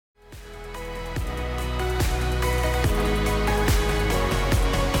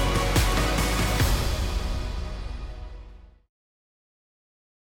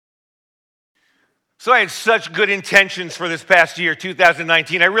So I had such good intentions for this past year,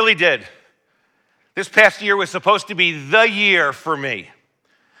 2019. I really did. This past year was supposed to be the year for me.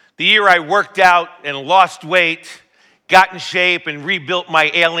 The year I worked out and lost weight, got in shape, and rebuilt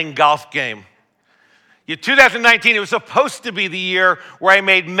my ailing golf game. 2019, it was supposed to be the year where I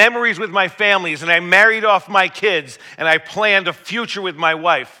made memories with my families and I married off my kids and I planned a future with my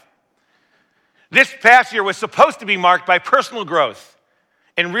wife. This past year was supposed to be marked by personal growth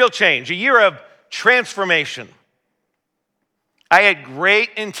and real change, a year of transformation. I had great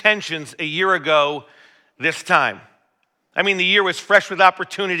intentions a year ago this time. I mean, the year was fresh with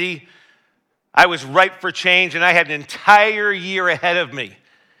opportunity. I was ripe for change, and I had an entire year ahead of me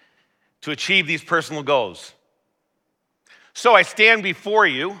to achieve these personal goals. So I stand before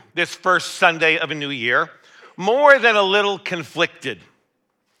you this first Sunday of a new year, more than a little conflicted.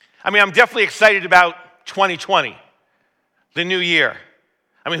 I mean, I'm definitely excited about 2020, the new year.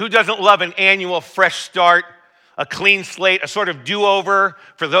 I mean, who doesn't love an annual fresh start, a clean slate, a sort of do-over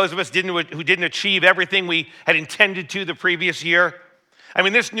for those of us who didn't achieve everything we had intended to the previous year? I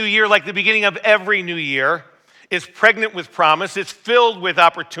mean, this new year, like the beginning of every new year, is pregnant with promise. It's filled with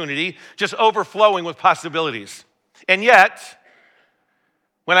opportunity, just overflowing with possibilities. And yet,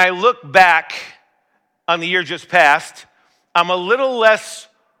 when I look back on the year just passed, I'm a little less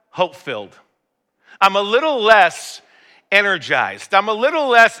hope-filled. I'm a little less energized. I'm a little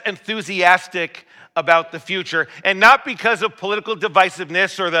less enthusiastic about the future, and not because of political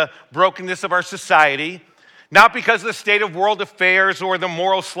divisiveness or the brokenness of our society, not because of the state of world affairs or the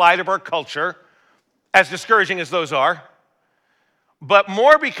moral slide of our culture, as discouraging as those are, but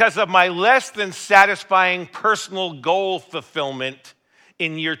more because of my less than satisfying personal goal fulfillment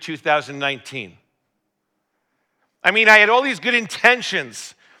in year 2019. I mean, I had all these good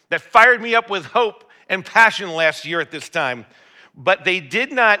intentions that fired me up with hope and passion last year at this time, but they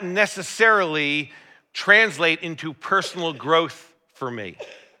did not necessarily translate into personal growth for me.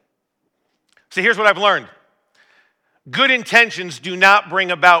 So here's what I've learned. Good intentions do not bring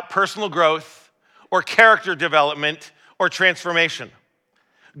about personal growth or character development or transformation.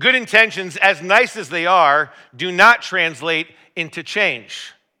 Good intentions, as nice as they are, do not translate into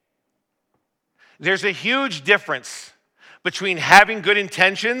change. There's a huge difference between having good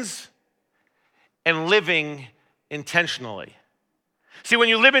intentions and living intentionally. See, when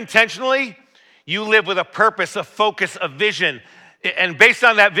you live intentionally, you live with a purpose, a focus, a vision. And based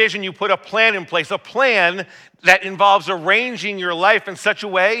on that vision, you put a plan in place, a plan that involves arranging your life in such a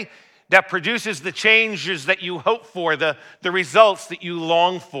way that produces the changes that you hope for, the results that you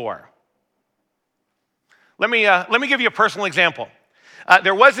long for. Let me give you a personal example.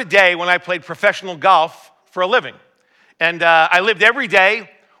 There was a day when I played professional golf for a living. And I lived every day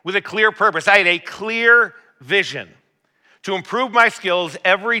with a clear purpose. I had a clear vision to improve my skills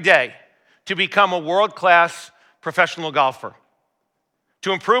every day to become a world-class professional golfer.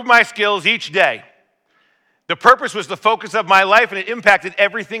 To improve my skills each day. The purpose was the focus of my life, and it impacted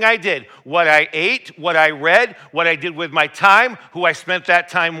everything I did. What I ate, what I read, what I did with my time, who I spent that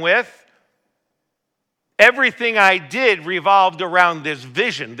time with. Everything I did revolved around this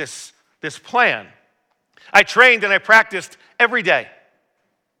vision, this plan. I trained and I practiced every day,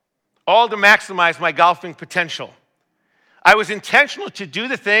 all to maximize my golfing potential. I was intentional to do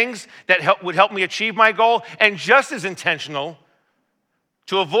the things that would help me achieve my goal, and just as intentional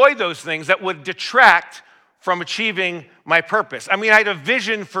to avoid those things that would detract from achieving my purpose. I mean, I had a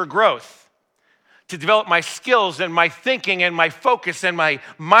vision for growth, to develop my skills and my thinking and my focus and my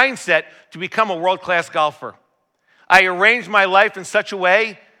mindset to become a world-class golfer. I arranged my life in such a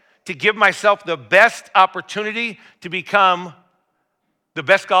way to give myself the best opportunity to become the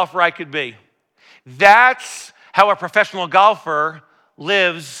best golfer I could be. That's how a professional golfer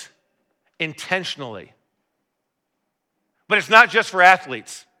lives intentionally. But it's not just for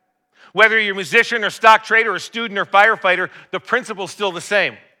athletes. Whether you're a musician or stock trader or student or firefighter, the principle's still the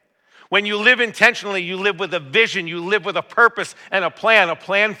same. When you live intentionally, you live with a vision, you live with a purpose and a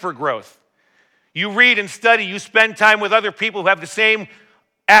plan for growth. You read and study, you spend time with other people who have the same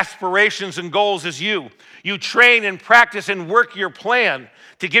aspirations and goals as you. You train and practice and work your plan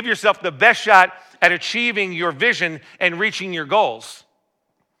to give yourself the best shot at achieving your vision and reaching your goals.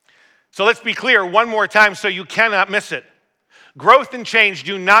 So let's be clear one more time so you cannot miss it. Growth and change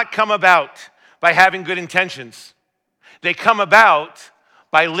do not come about by having good intentions. They come about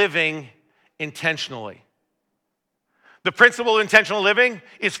by living intentionally. The principle of intentional living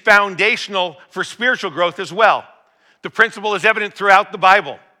is foundational for spiritual growth as well. The principle is evident throughout the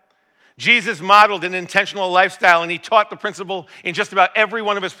Bible. Jesus modeled an intentional lifestyle, and he taught the principle in just about every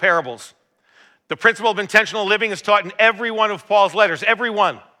one of his parables. The principle of intentional living is taught in every one of Paul's letters, every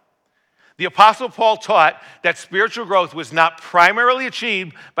one. The Apostle Paul taught that spiritual growth was not primarily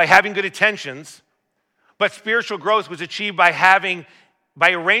achieved by having good intentions, but spiritual growth was achieved by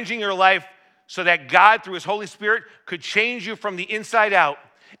arranging your life so that God, through his Holy Spirit, could change you from the inside out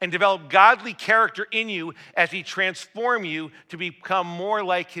and develop godly character in you as he transformed you to become more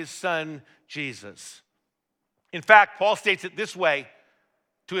like his son, Jesus. In fact, Paul states it this way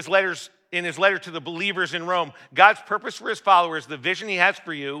in his letter to the believers in Rome. God's purpose for his followers, the vision he has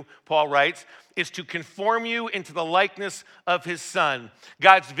for you, Paul writes, is to conform you into the likeness of his son.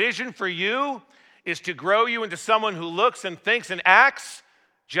 God's vision for you is to grow you into someone who looks and thinks and acts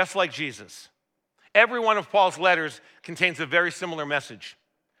just like Jesus. Every one of Paul's letters contains a very similar message.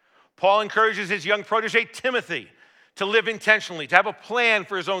 Paul encourages his young protege, Timothy, to live intentionally, to have a plan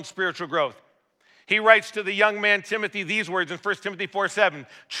for his own spiritual growth. He writes to the young man Timothy these words in 1 Timothy 4:7,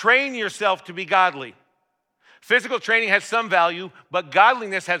 train yourself to be godly. Physical training has some value, but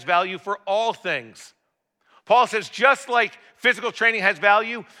godliness has value for all things. Paul says, just like physical training has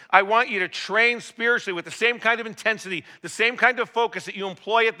value, I want you to train spiritually with the same kind of intensity, the same kind of focus that you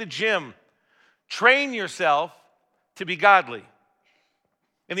employ at the gym. Train yourself to be godly.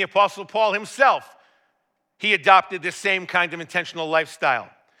 And the Apostle Paul himself, he adopted this same kind of intentional lifestyle.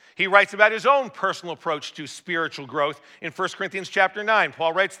 He writes about his own personal approach to spiritual growth in 1 Corinthians chapter 9.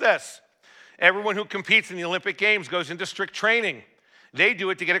 Paul writes this, everyone who competes in the Olympic Games goes into strict training. They do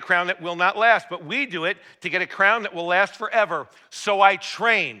it to get a crown that will not last, but we do it to get a crown that will last forever. So I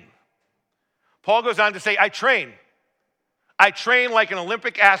train. Paul goes on to say, I train. I train like an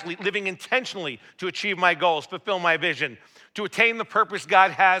Olympic athlete, living intentionally to achieve my goals, fulfill my vision, to attain the purpose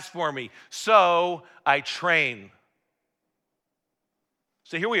God has for me. So I train.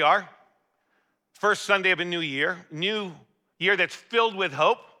 So here we are, first Sunday of a new year that's filled with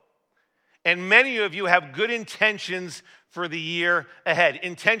hope. And many of you have good intentions for the year ahead,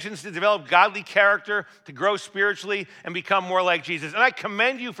 intentions to develop godly character, to grow spiritually, and become more like Jesus. And I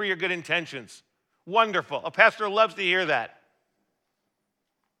commend you for your good intentions. Wonderful. A pastor loves to hear that.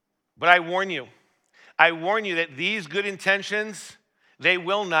 But I warn you that these good intentions,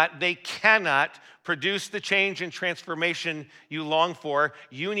 they cannot produce the change and transformation you long for.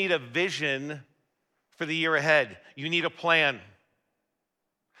 You need a vision for the year ahead. You need a plan.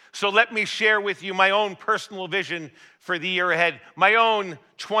 So let me share with you my own personal vision for the year ahead, my own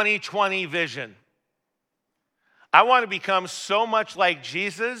 2020 vision. I want to become so much like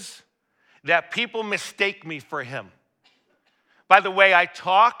Jesus that people mistake me for him. By the way I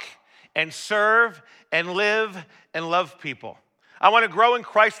talk and serve and live and love people. I want to grow in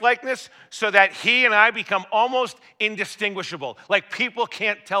Christ-likeness so that he and I become almost indistinguishable, like people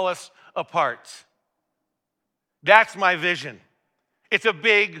can't tell us apart. That's my vision. It's a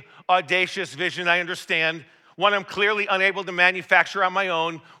big, audacious vision, I understand, one I'm clearly unable to manufacture on my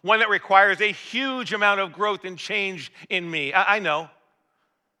own, one that requires a huge amount of growth and change in me. I know.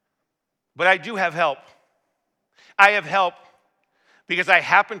 But I do have help. I have help because I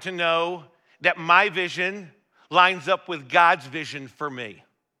happen to know that my vision lines up with God's vision for me.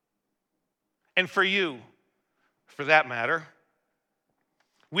 And for you, for that matter.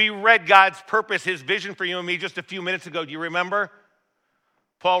 We read God's purpose, his vision for you and me just a few minutes ago. Do you remember?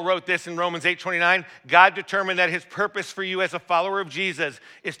 Paul wrote this in Romans 8:29. God determined that his purpose for you as a follower of Jesus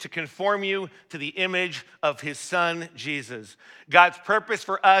is to conform you to the image of his son, Jesus. God's purpose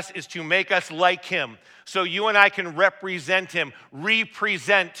for us is to make us like him so you and I can represent him,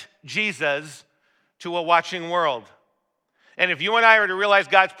 represent Jesus to a watching world. And if you and I are to realize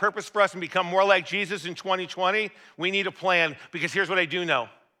God's purpose for us and become more like Jesus in 2020, we need a plan, because here's what I do know.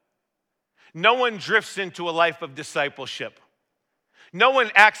 No one drifts into a life of discipleship. No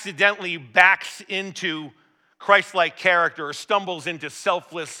one accidentally backs into Christ-like character or stumbles into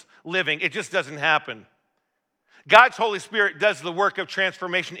selfless living. It just doesn't happen. God's Holy Spirit does the work of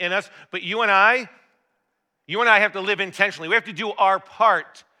transformation in us, but you and I have to live intentionally. We have to do our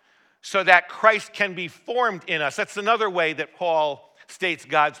part so that Christ can be formed in us. That's another way that Paul states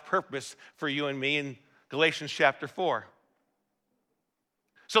God's purpose for you and me in Galatians chapter 4.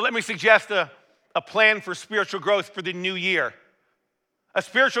 So let me suggest a plan for spiritual growth for the new year. A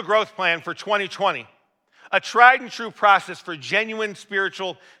spiritual growth plan for 2020. A tried and true process for genuine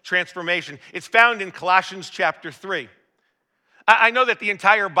spiritual transformation. It's found in Colossians chapter 3. I know that the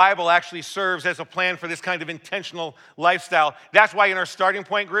entire Bible actually serves as a plan for this kind of intentional lifestyle. That's why in our starting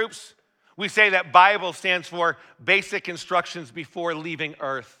point groups, we say that Bible stands for basic instructions before leaving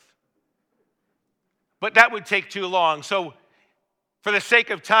earth. But that would take too long. So for the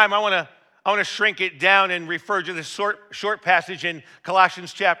sake of time, I want to shrink it down and refer to this short passage in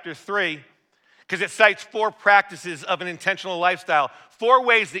Colossians chapter 3, because it cites 4 practices of an intentional lifestyle, 4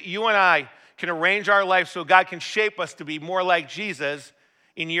 ways that you and I can arrange our life so God can shape us to be more like Jesus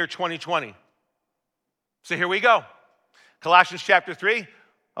in year 2020. So here we go. Colossians chapter 3,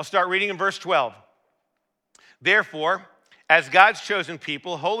 I'll start reading in verse 12. Therefore, as God's chosen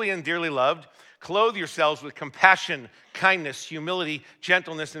people, holy and dearly loved, clothe yourselves with compassion, kindness, humility,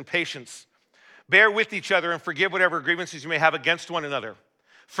 gentleness, and patience. Bear with each other and forgive whatever grievances you may have against one another.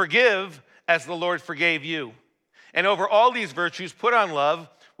 Forgive as the Lord forgave you. And over all these virtues, put on love,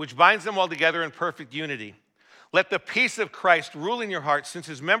 which binds them all together in perfect unity. Let the peace of Christ rule in your hearts, since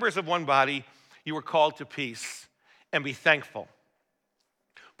as members of one body, you were called to peace, and be thankful.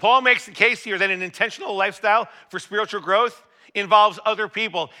 Paul makes the case here that an intentional lifestyle for spiritual growth involves other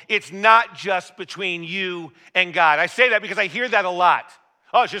people. It's not just between you and God. I say that because I hear that a lot.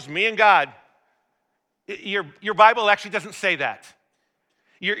 Oh, it's just me and God. Your Bible actually doesn't say that.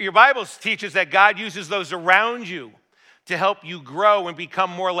 Your Bible teaches that God uses those around you to help you grow and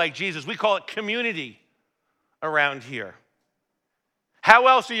become more like Jesus. We call it community around here. How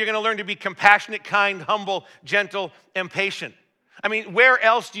else are you going to learn to be compassionate, kind, humble, gentle, and patient? I mean, where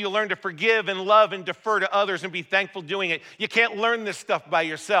else do you learn to forgive and love and defer to others and be thankful doing it? You can't learn this stuff by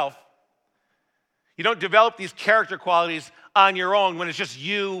yourself. You don't develop these character qualities on your own when it's just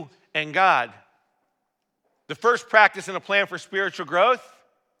you and God. The first practice in a plan for spiritual growth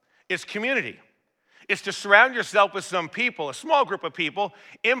is community. It's to surround yourself with some people, a small group of people,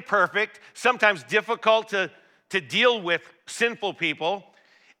 imperfect, sometimes difficult to deal with sinful people,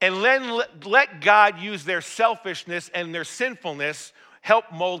 and then let God use their selfishness and their sinfulness help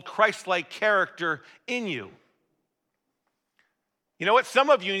mold Christ-like character in you. You know what? Some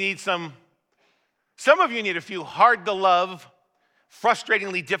of you need a few hard-to-love,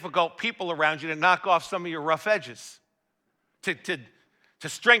 frustratingly difficult people around you to knock off some of your rough edges, to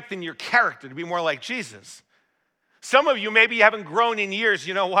strengthen your character, to be more like Jesus. Some of you maybe haven't grown in years.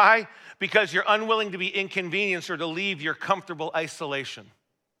 You know why? Because you're unwilling to be inconvenienced or to leave your comfortable isolation.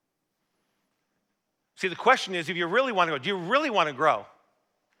 See, the question is, if you really want to grow, do you really want to grow?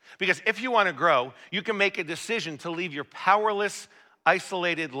 Because if you want to grow, you can make a decision to leave your powerless,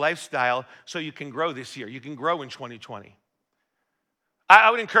 isolated lifestyle so you can grow this year. You can grow in 2020.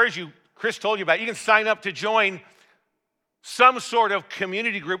 I would encourage you, Chris told you about it, you can sign up to join some sort of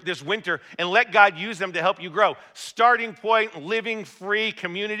community group this winter and let God use them to help you grow. Starting Point, Living Free,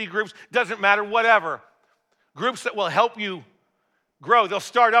 community groups, doesn't matter, whatever. Groups that will help you grow. They'll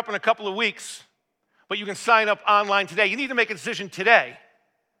start up in a couple of weeks, but you can sign up online today. You need to make a decision today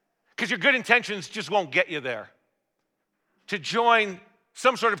because your good intentions just won't get you there. To join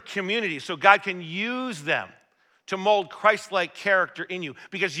some sort of community so God can use them to mold Christ-like character in you.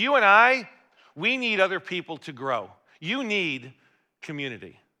 Because you and I, we need other people to grow. You need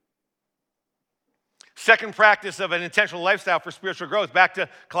community. Second practice of an intentional lifestyle for spiritual growth, back to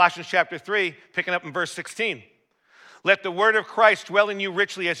Colossians chapter 3, picking up in verse 16. Let the word of Christ dwell in you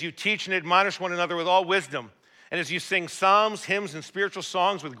richly as you teach and admonish one another with all wisdom, and as you sing psalms, hymns, and spiritual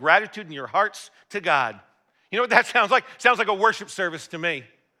songs with gratitude in your hearts to God. You know what that sounds like? Sounds like a worship service to me.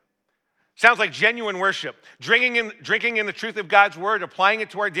 Sounds like genuine worship. Drinking in the truth of God's word, applying it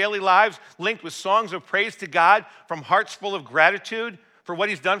to our daily lives, linked with songs of praise to God from hearts full of gratitude for what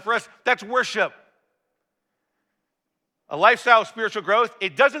he's done for us. That's worship. A lifestyle of spiritual growth,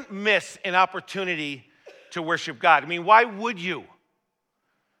 it doesn't miss an opportunity to worship God. I mean, why would you?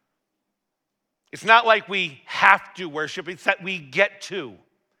 It's not like we have to worship, it's that we get to.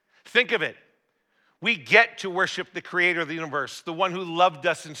 Think of it. We get to worship the creator of the universe, the one who loved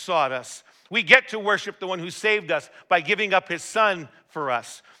us and sought us. We get to worship the one who saved us by giving up his son for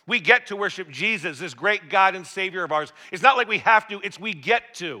us. We get to worship Jesus, this great God and Savior of ours. It's not like we have to, it's we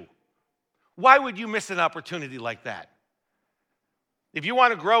get to. Why would you miss an opportunity like that? If you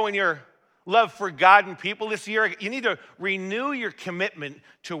want to grow in your love for God and people this year, you need to renew your commitment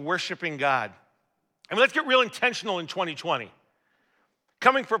to worshiping God. I mean, let's get real intentional in 2020.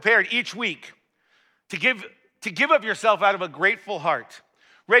 Coming prepared each week to give of yourself out of a grateful heart,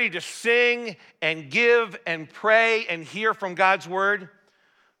 ready to sing and give and pray and hear from God's word.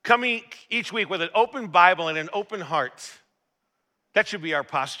 Coming each week with an open Bible and an open heart. That should be our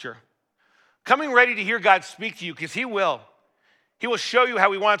posture. Coming ready to hear God speak to you, because he will. He will show you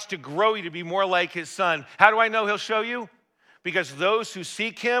how he wants to grow you to be more like his son. How do I know he'll show you? Because those who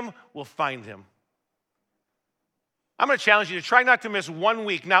seek him will find him. I'm going to challenge you to try not to miss 1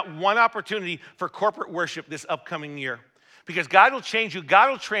 week, not one opportunity for corporate worship this upcoming year. Because God will change you.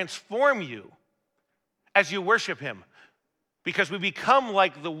 God will transform you as you worship him. Because we become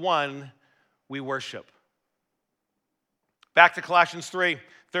like the one we worship. Back to Colossians 3.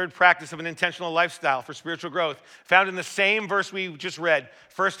 Third practice of an intentional lifestyle for spiritual growth, found in the same verse we just read,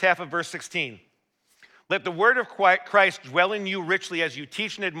 first half of verse 16. Let the word of Christ dwell in you richly as you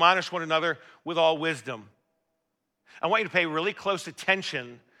teach and admonish one another with all wisdom. I want you to pay really close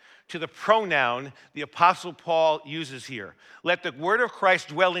attention to the pronoun the Apostle Paul uses here. Let the word of Christ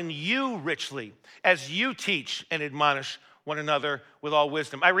dwell in you richly as you teach and admonish one another with all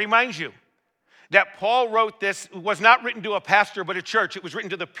wisdom. I remind you that Paul wrote this, it was not written to a pastor but a church. It was written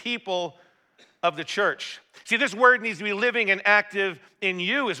to the people of the church. See, this word needs to be living and active in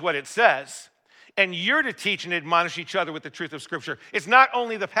you is what it says. And you're to teach and admonish each other with the truth of Scripture. It's not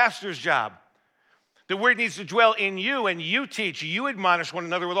only the pastor's job. The word needs to dwell in you, and you teach, you admonish one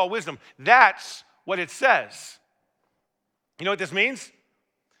another with all wisdom. That's what it says. You know what this means?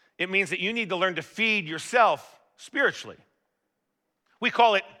 It means that you need to learn to feed yourself spiritually. We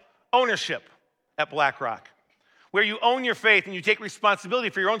call it ownership at BlackRock, where you own your faith and you take responsibility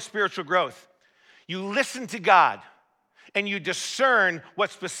for your own spiritual growth. You listen to God and you discern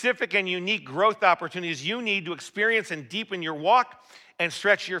what specific and unique growth opportunities you need to experience and deepen your walk and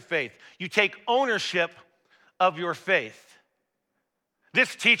stretch your faith. You take ownership of your faith.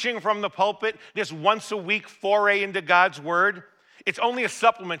 This teaching from the pulpit, this once a week foray into God's word, it's only a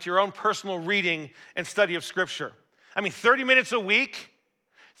supplement to your own personal reading and study of Scripture. 30 minutes a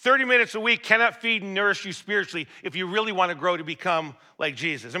week cannot feed and nourish you spiritually if you really want to grow to become like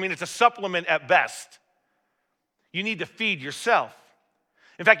Jesus. It's a supplement at best. You need to feed yourself.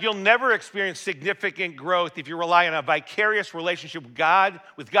 In fact, you'll never experience significant growth if you rely on a vicarious relationship with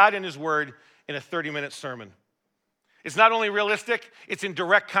God and His Word in a 30-minute sermon. It's not only realistic, it's in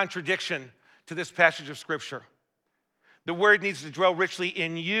direct contradiction to this passage of Scripture. The Word needs to dwell richly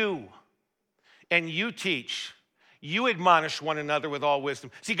in you, and you teach. You admonish one another with all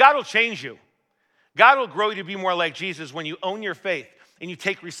wisdom. See, God will change you. God will grow you to be more like Jesus when you own your faith and you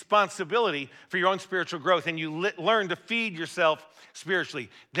take responsibility for your own spiritual growth and you learn to feed yourself spiritually.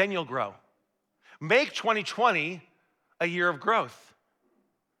 Then you'll grow. Make 2020 a year of growth.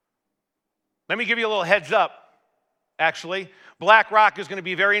 Let me give you a little heads up, actually. BlackRock is going to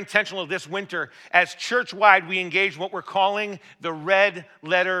be very intentional this winter as church-wide we engage what we're calling the Red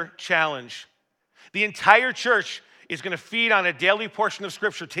Letter Challenge. The entire church is going to feed on a daily portion of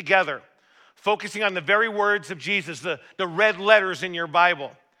Scripture together, focusing on the very words of Jesus, the red letters in your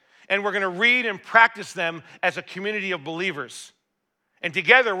Bible. And we're going to read and practice them as a community of believers. And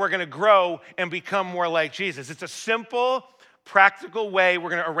together we're going to grow and become more like Jesus. It's a simple, practical way we're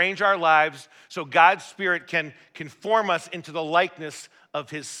going to arrange our lives so God's Spirit can conform us into the likeness of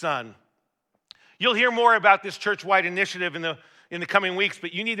His Son. You'll hear more about this church-wide initiative in the coming weeks,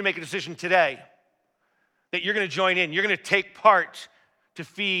 but you need to make a decision today that you're going to join in. You're going to take part to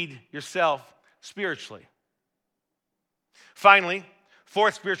feed yourself spiritually. Finally,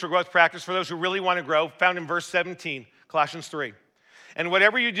 fourth spiritual growth practice for those who really want to grow, found in verse 17, Colossians 3. And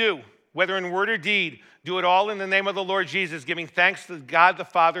whatever you do, whether in word or deed, do it all in the name of the Lord Jesus, giving thanks to God the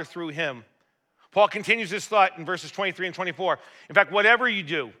Father through Him. Paul continues this thought in verses 23 and 24. In fact, whatever you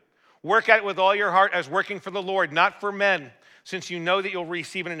do, work at it with all your heart as working for the Lord, not for men, since you know that you'll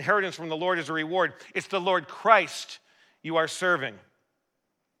receive an inheritance from the Lord as a reward. It's the Lord Christ you are serving. It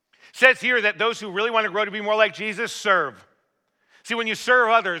says here that those who really want to grow to be more like Jesus, serve. See, when you serve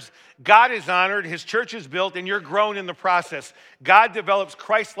others, God is honored, His church is built, and you're grown in the process. God develops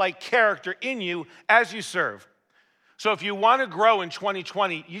Christ-like character in you as you serve. So if you want to grow in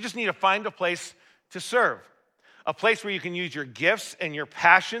 2020, you just need to find a place to serve, a place where you can use your gifts and your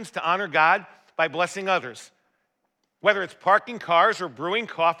passions to honor God by blessing others. Whether it's parking cars or brewing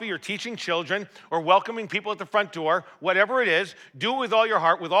coffee or teaching children or welcoming people at the front door, whatever it is, do it with all your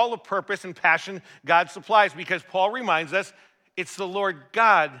heart, with all the purpose and passion God supplies, because Paul reminds us it's the Lord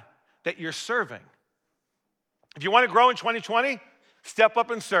God that you're serving. If you want to grow in 2020, step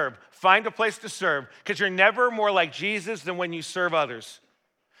up and serve. Find a place to serve, because you're never more like Jesus than when you serve others.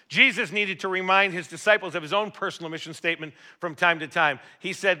 Jesus needed to remind His disciples of His own personal mission statement from time to time.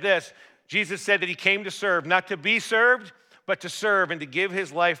 He said this, Jesus said that He came to serve, not to be served, but to serve and to give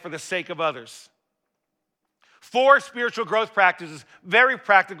His life for the sake of others. 4 spiritual growth practices, very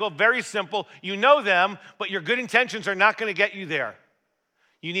practical, very simple. You know them, but your good intentions are not going to get you there.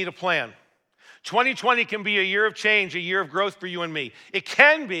 You need a plan. 2020 can be a year of change, a year of growth for you and me. It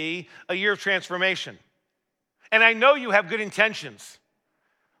can be a year of transformation. And I know you have good intentions.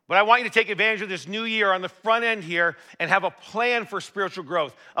 But I want you to take advantage of this new year on the front end here and have a plan for spiritual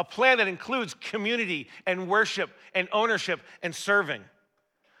growth, a plan that includes community and worship and ownership and serving.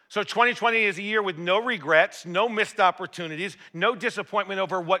 So 2020 is a year with no regrets, no missed opportunities, no disappointment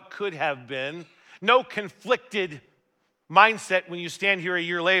over what could have been, no conflicted mindset when you stand here a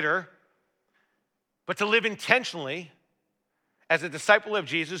year later, but to live intentionally as a disciple of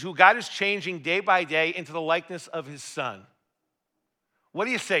Jesus who God is changing day by day into the likeness of his Son. What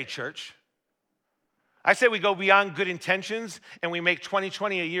do you say, church? I say we go beyond good intentions and we make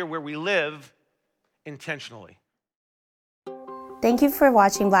 2020 a year where we live intentionally. Thank you for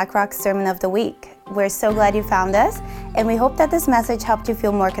watching BlackRock's Sermon of the Week. We're so glad you found us, and we hope that this message helped you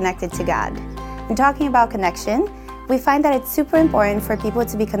feel more connected to God. In talking about connection, we find that it's super important for people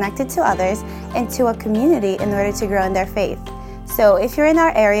to be connected to others and to a community in order to grow in their faith. So if you're in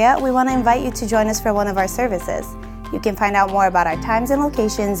our area, we want to invite you to join us for one of our services. You can find out more about our times and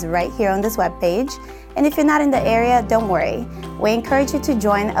locations right here on this webpage. And if you're not in the area, don't worry. We encourage you to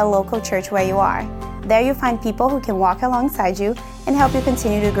join a local church where you are. There you'll find people who can walk alongside you and help you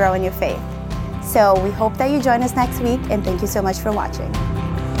continue to grow in your faith. So we hope that you join us next week, and thank you so much for watching.